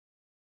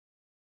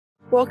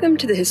Welcome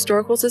to the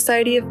Historical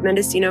Society of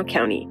Mendocino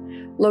County,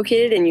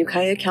 located in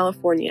Ukiah,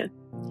 California.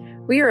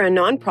 We are a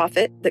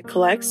nonprofit that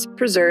collects,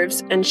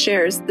 preserves, and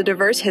shares the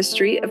diverse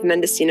history of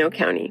Mendocino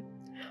County.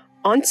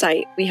 On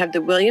site, we have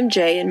the William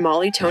J. and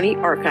Molly Toney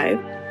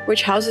Archive,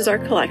 which houses our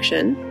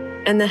collection,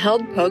 and the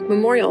Held-Poage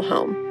Memorial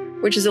Home,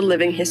 which is a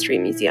living history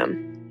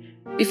museum.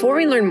 Before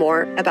we learn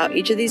more about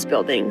each of these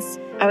buildings,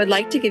 I would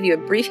like to give you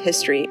a brief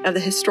history of the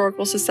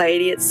Historical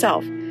Society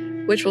itself,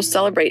 which will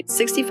celebrate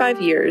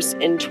 65 years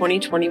in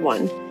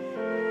 2021.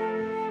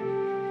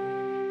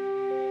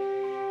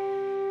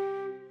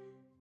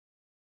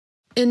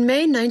 In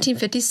May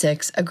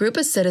 1956, a group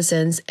of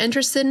citizens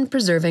interested in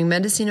preserving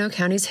Mendocino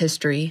County's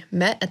history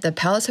met at the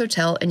Palace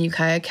Hotel in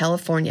Ukiah,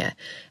 California,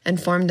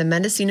 and formed the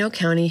Mendocino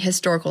County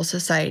Historical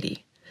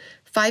Society.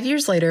 5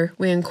 years later,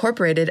 we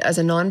incorporated as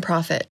a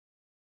nonprofit.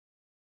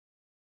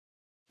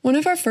 One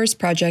of our first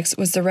projects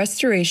was the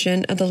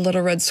restoration of the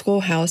Little Red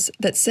Schoolhouse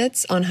that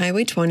sits on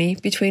Highway 20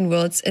 between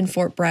Willits and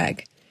Fort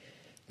Bragg.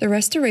 The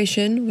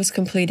restoration was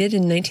completed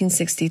in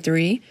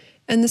 1963,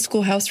 and the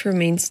schoolhouse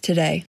remains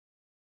today.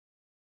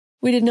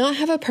 We did not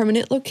have a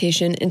permanent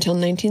location until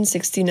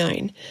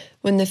 1969,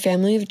 when the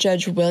family of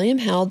Judge William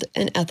Held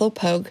and Ethel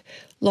Pogue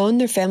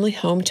loaned their family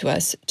home to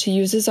us to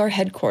use as our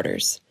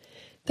headquarters.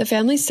 The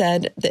family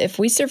said that if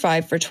we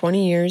survived for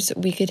 20 years,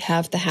 we could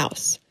have the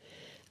house.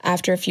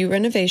 After a few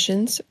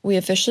renovations, we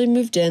officially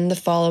moved in the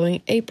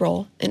following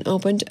April and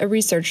opened a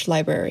research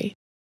library.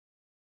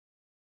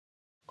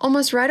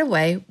 Almost right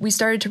away, we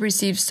started to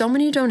receive so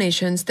many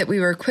donations that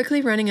we were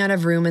quickly running out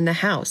of room in the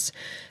house,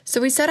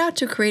 so we set out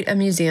to create a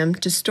museum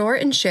to store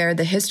and share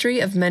the history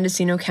of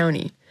Mendocino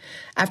County.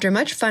 After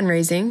much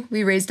fundraising,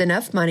 we raised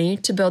enough money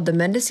to build the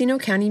Mendocino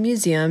County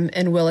Museum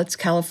in Willits,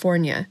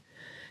 California.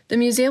 The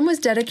museum was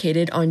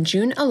dedicated on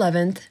June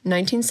 11,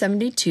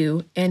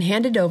 1972, and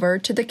handed over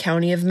to the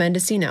County of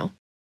Mendocino.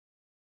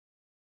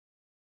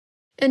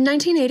 In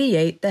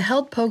 1988, the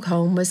Held-Poage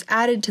Home was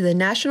added to the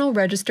National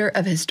Register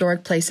of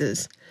Historic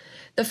Places.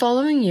 The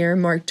following year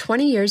marked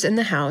 20 years in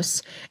the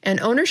house, and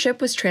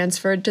ownership was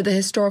transferred to the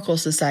Historical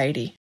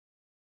Society.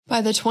 By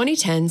the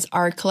 2010s,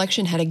 our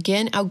collection had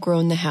again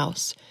outgrown the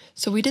house,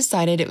 so we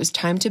decided it was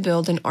time to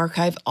build an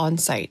archive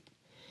on-site.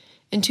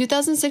 In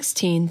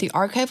 2016, the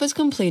archive was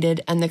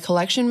completed and the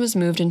collection was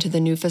moved into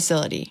the new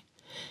facility.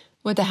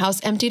 With the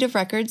house emptied of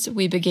records,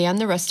 we began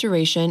the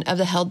restoration of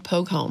the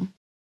Held-Poage Home.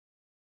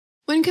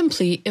 When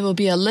complete, it will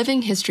be a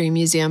living history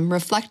museum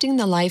reflecting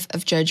the life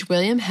of Judge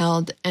William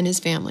Held and his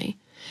family,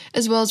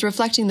 as well as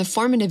reflecting the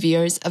formative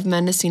years of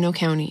Mendocino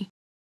County.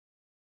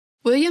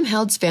 William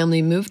Held's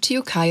family moved to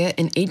Ukiah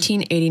in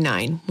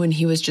 1889 when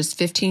he was just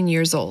 15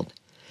 years old.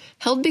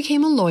 Held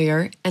became a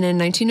lawyer, and in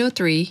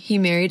 1903 he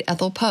married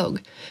Ethel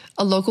Pogue,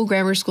 a local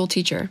grammar school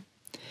teacher.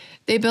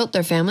 They built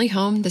their family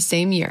home the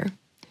same year.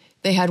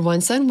 They had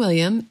one son,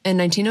 William, in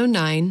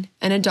 1909,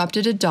 and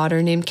adopted a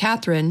daughter named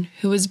Catherine,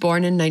 who was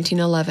born in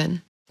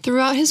 1911.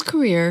 Throughout his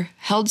career,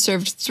 Held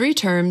served 3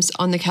 terms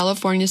on the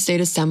California State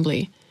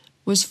Assembly,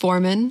 was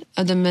foreman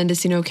of the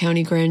Mendocino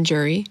County Grand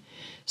Jury,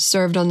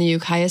 served on the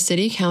Ukiah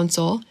City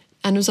Council,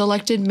 and was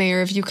elected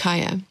mayor of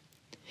Ukiah.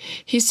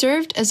 He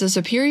served as a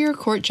Superior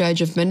Court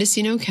Judge of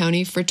Mendocino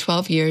County for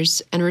 12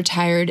 years and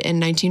retired in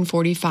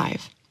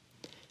 1945.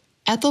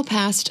 Ethel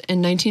passed in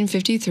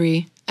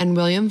 1953, and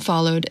William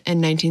followed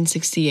in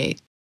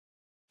 1968.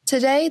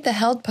 Today, the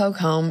Held-Poage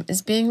Home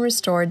is being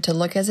restored to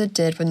look as it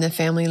did when the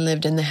family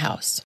lived in the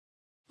house.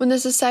 When the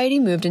society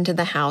moved into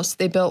the house,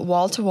 they built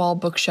wall-to-wall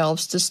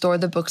bookshelves to store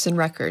the books and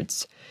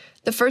records.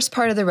 The first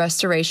part of the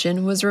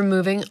restoration was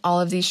removing all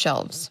of these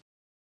shelves.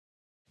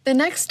 The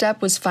next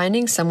step was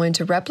finding someone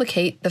to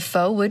replicate the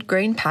faux wood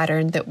grain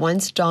pattern that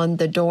once adorned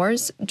the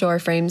doors, door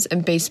frames,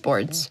 and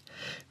baseboards.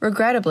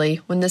 Regrettably,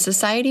 when the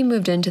society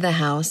moved into the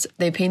house,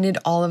 they painted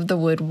all of the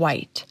wood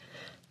white.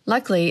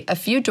 Luckily, a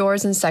few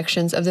doors and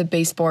sections of the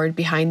baseboard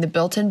behind the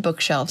built-in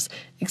bookshelves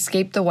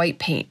escaped the white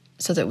paint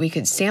so that we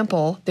could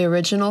sample the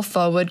original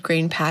faux wood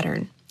grain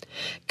pattern.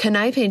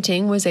 Kanai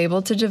Painting was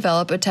able to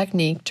develop a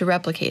technique to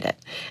replicate it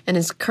and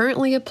is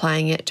currently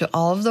applying it to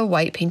all of the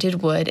white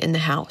painted wood in the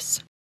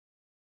house.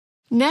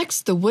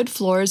 Next, the wood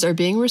floors are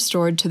being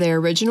restored to their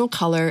original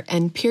color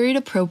and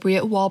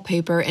period-appropriate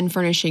wallpaper and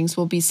furnishings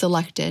will be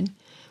selected.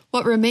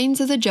 What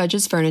remains of the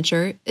judge's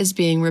furniture is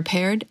being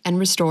repaired and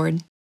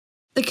restored.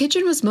 The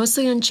kitchen was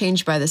mostly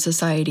unchanged by the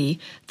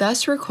society,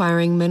 thus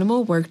requiring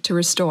minimal work to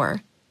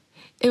restore.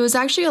 It was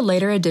actually a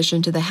later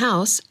addition to the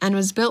house and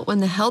was built when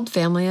the Held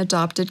family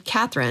adopted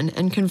Catherine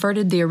and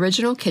converted the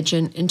original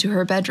kitchen into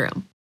her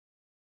bedroom.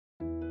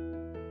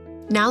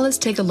 Now let's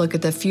take a look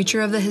at the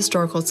future of the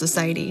Historical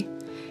Society.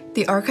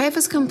 The archive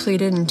was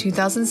completed in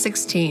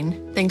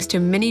 2016 thanks to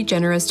many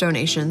generous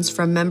donations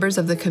from members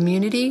of the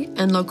community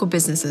and local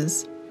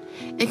businesses.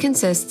 It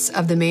consists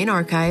of the main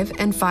archive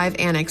and 5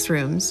 annex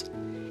rooms.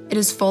 It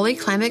is fully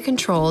climate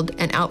controlled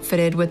and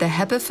outfitted with a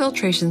HEPA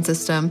filtration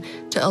system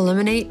to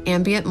eliminate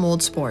ambient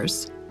mold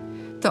spores.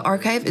 The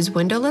archive is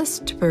windowless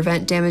to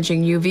prevent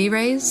damaging UV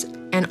rays,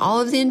 and all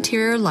of the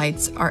interior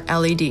lights are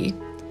LED.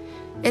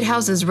 It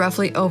houses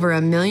roughly over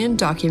 1 million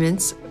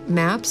documents,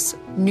 maps,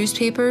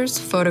 newspapers,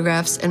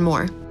 photographs, and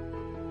more.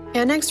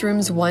 Annex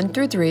Rooms 1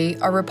 through 3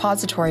 are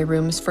repository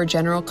rooms for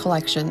general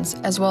collections,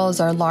 as well as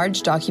our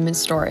large document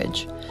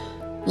storage.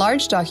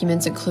 Large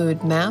documents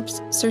include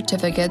maps,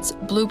 certificates,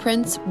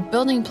 blueprints,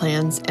 building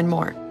plans, and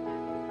more.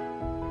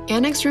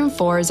 Annex Room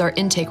 4 is our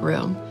intake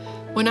room.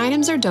 When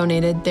items are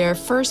donated, they are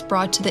first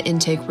brought to the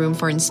intake room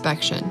for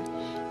inspection.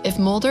 If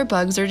mold or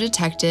bugs are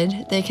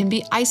detected, they can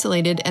be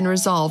isolated and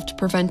resolved,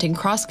 preventing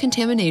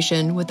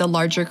cross-contamination with the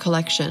larger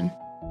collection.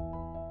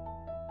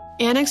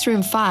 Annex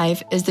Room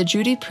 5 is the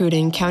Judy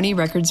Pruden County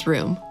Records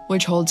Room,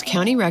 which holds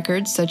county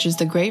records such as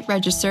the Great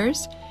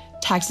Registers,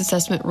 tax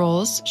assessment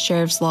rolls,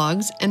 sheriff's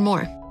logs, and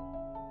more.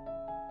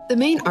 The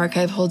main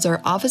archive holds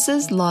our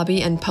offices,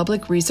 lobby, and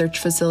public research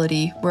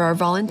facility, where our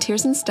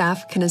volunteers and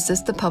staff can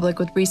assist the public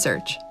with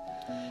research.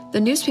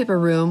 The newspaper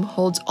room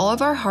holds all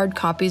of our hard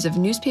copies of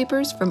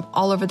newspapers from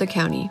all over the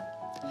county.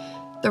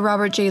 The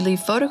Robert J. Lee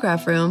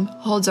Photograph Room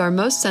holds our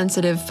most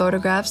sensitive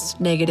photographs,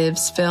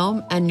 negatives,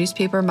 film, and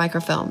newspaper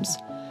microfilms.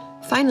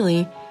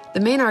 Finally, the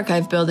main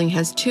archive building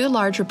has 2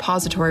 large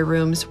repository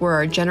rooms where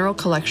our general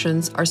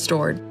collections are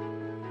stored.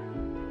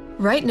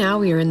 Right now,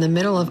 we are in the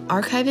middle of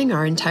archiving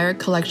our entire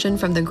collection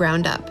from the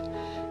ground up.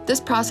 This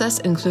process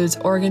includes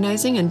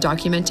organizing and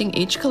documenting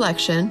each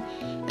collection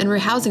and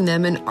rehousing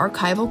them in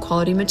archival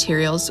quality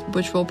materials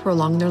which will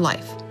prolong their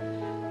life.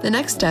 The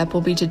next step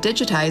will be to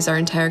digitize our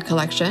entire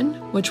collection,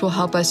 which will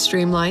help us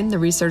streamline the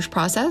research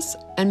process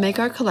and make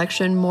our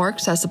collection more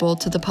accessible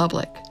to the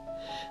public.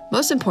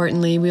 Most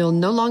importantly, we will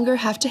no longer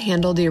have to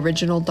handle the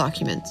original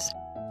documents.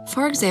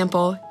 For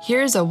example,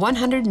 here is a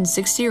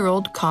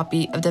 160-year-old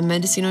copy of the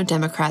Mendocino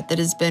Democrat that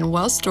has been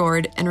well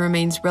stored and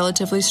remains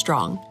relatively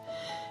strong.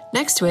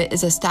 Next to it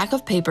is a stack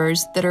of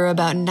papers that are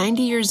about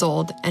 90 years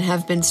old and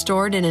have been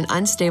stored in an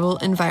unstable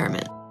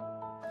environment.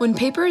 When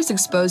paper is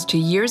exposed to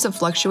years of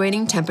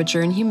fluctuating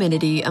temperature and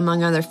humidity,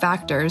 among other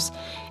factors,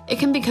 it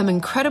can become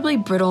incredibly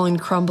brittle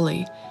and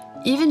crumbly.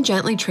 Even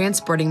gently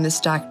transporting the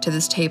stack to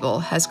this table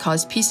has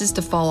caused pieces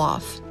to fall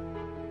off.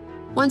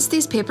 Once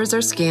these papers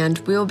are scanned,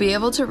 we will be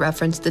able to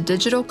reference the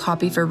digital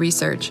copy for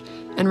research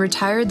and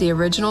retire the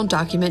original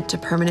document to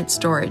permanent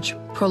storage,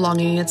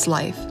 prolonging its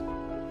life.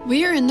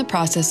 We are in the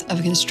process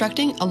of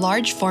constructing a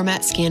large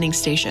format scanning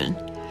station.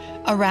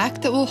 A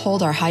rack that will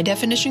hold our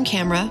high-definition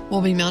camera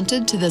will be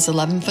mounted to this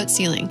 11-foot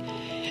ceiling,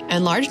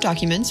 and large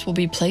documents will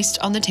be placed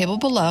on the table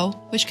below,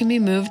 which can be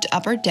moved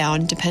up or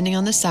down depending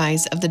on the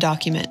size of the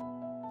document.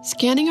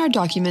 Scanning our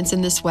documents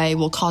in this way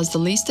will cause the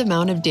least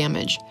amount of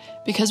damage,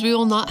 because we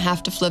will not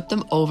have to flip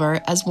them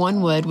over as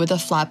one would with a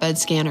flatbed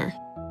scanner.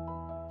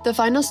 The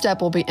final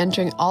step will be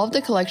entering all of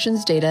the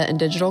collection's data and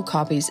digital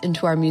copies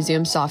into our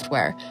museum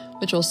software,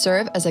 which will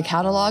serve as a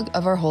catalog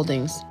of our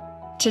holdings.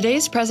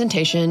 Today's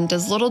presentation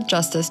does little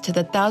justice to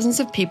the thousands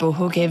of people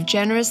who gave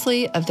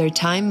generously of their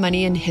time,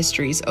 money, and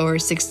histories over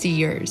 60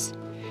 years.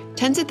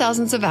 Tens of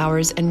thousands of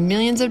hours and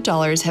millions of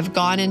dollars have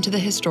gone into the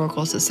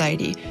Historical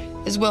Society,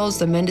 as well as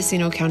the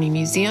Mendocino County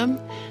Museum,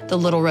 the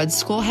Little Red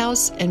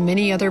Schoolhouse, and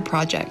many other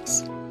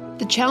projects.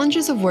 The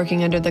challenges of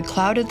working under the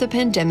cloud of the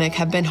pandemic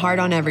have been hard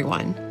on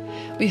everyone.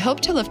 We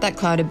hope to lift that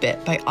cloud a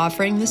bit by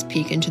offering this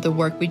peek into the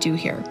work we do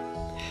here.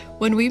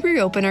 When we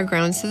reopen our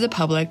grounds to the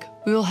public,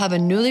 we will have a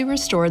newly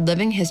restored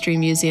living history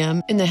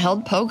museum in the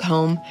Held-Poage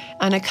Home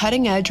and a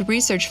cutting-edge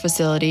research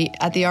facility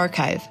at the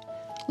archive.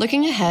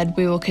 Looking ahead,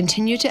 we will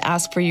continue to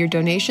ask for your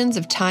donations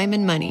of time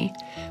and money.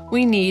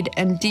 We need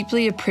and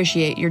deeply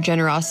appreciate your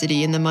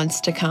generosity in the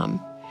months to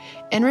come.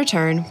 In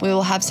return, we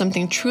will have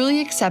something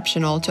truly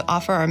exceptional to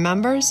offer our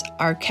members,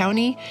 our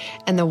county,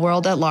 and the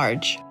world at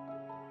large.